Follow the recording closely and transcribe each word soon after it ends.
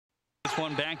This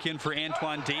one back in for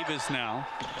Antoine Davis now.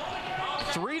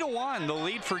 3-1, the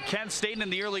lead for Kent State in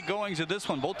the early goings of this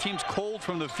one. Both teams cold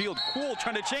from the field. Cool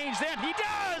trying to change that. He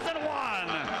does, and one.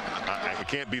 I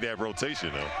can't be that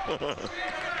rotation, though.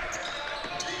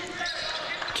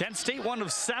 Kent State 1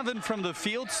 of 7 from the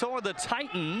field. So are the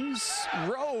Titans.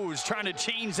 Rose trying to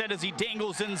change that as he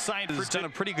dangles inside. Has done a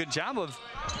pretty good job of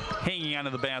hanging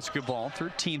onto the basketball.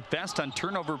 13th best on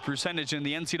turnover percentage in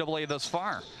the NCAA thus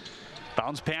far.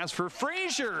 Bounce pass for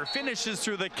Frazier. Finishes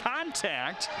through the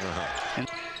contact. And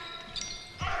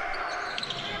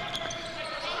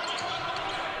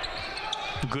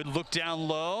good look down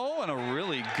low and a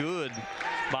really good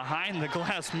behind the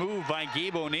glass move by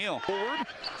Gabe O'Neill. Forward.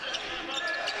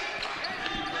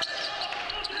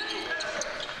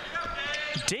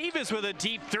 Davis with a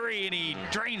deep three, and he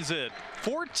drains it.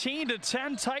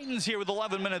 14-10 Titans here with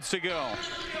 11 minutes to go.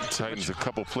 Titans a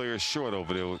couple players short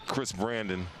over there with Chris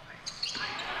Brandon.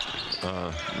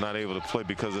 Not able to play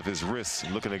because of his wrist.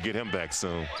 Looking to get him back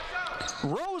soon.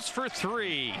 Rose for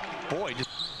three. Boy.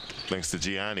 Thanks to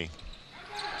Gianni.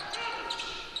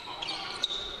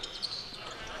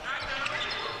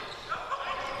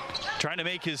 Trying to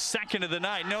make his second of the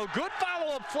night. No good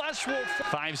follow-up. Flesh Wolf.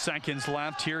 5 seconds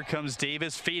left. Here comes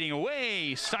Davis fading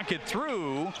away. Stuck it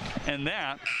through. And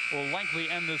that will likely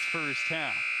end this first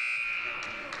half.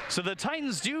 So the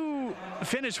Titans do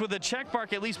finish with a check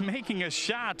mark, at least making a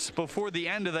shot before the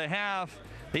end of the half.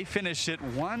 They finished it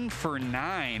 1 for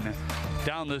 9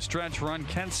 down the stretch run.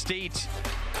 Kent State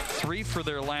 3 for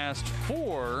their last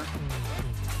 4.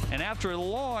 And after a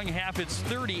long half, it's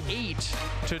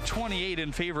 38-28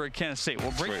 in favor of Kent State.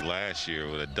 We'll break last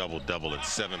year with a double-double and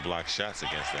 7 block shots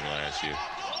against them last year.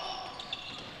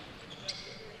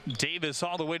 Davis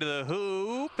all the way to the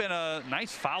hoop, and a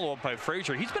nice follow-up by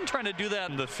Frazier. He's been trying to do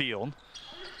that in the field.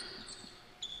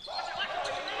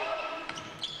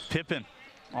 Pippen,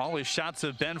 all his shots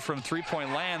have been from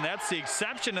three-point land. That's the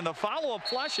exception, and the follow-up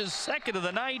flush is second of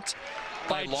the night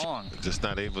by Long. Just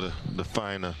not able to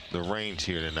find the range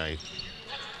here tonight.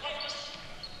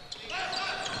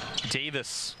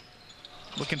 Davis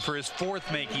looking for his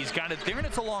 4th make. He's got it there, and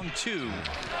it's a long 2.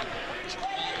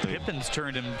 Pippen's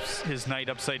turned his night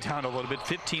upside down a little bit.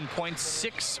 15 points,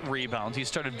 6 rebounds. He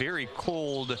started very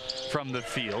cold from the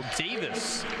field.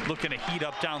 Davis looking to heat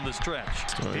up down the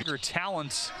stretch. Bigger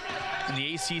talents in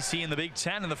the ACC and the Big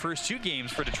Ten in the first 2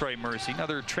 games for Detroit Mercy.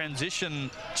 Another transition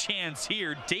chance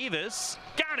here. Davis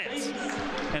got it.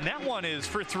 And that one is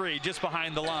for 3, just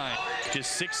behind the line.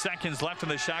 Just 6 seconds left on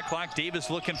the shot clock. Davis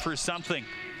looking for something.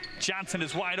 Johnson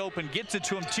is wide open, gets it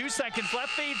to him. 2 seconds left,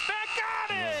 fades back,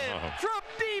 got it! From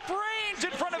deep range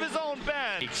in front of his own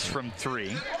bench. From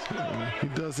 3. He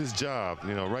does his job.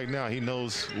 You know, right now he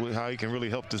knows how he can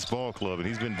really help this ball club, and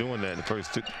he's been doing that in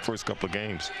the first couple of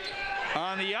games.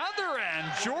 On the other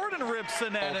end, Jordan rips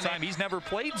the net. Time. He's never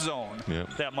played zone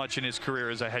that much in his career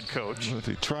as a head coach. If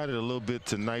they tried it a little bit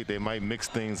tonight, they might mix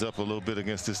things up a little bit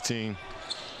against this team.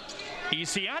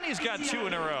 Isiani's got 2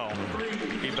 in a row.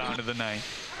 Rebound of the night.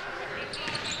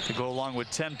 To go along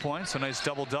with 10 points, a nice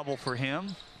double-double for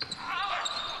him.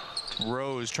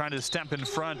 Rose trying to step in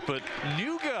front, but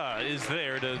Nuga is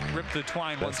there to rip the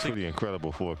twine. That's pretty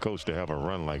incredible for a coach to have a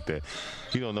run like that.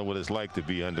 You don't know what it's like to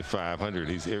be under 500.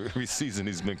 Every season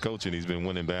he's been coaching, he's been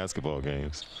winning basketball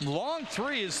games. Long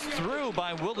 3 is through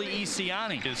by Willie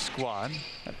Isiani. His squad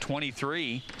at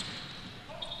 23.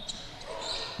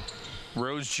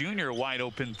 Rose Jr. wide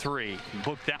open 3.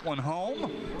 Booked that one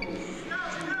home. He's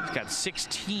got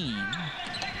 16.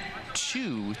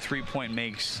 2 3-point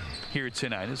makes here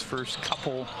tonight. His first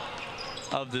couple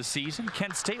of the season.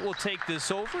 Kent State will take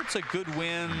this over. It's a good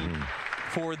win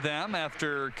for them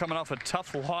after coming off a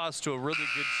tough loss to a really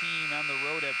good team on the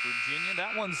road at Virginia.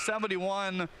 That one's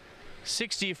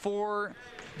 71-64.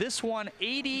 This one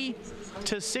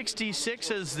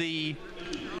 80-66 as the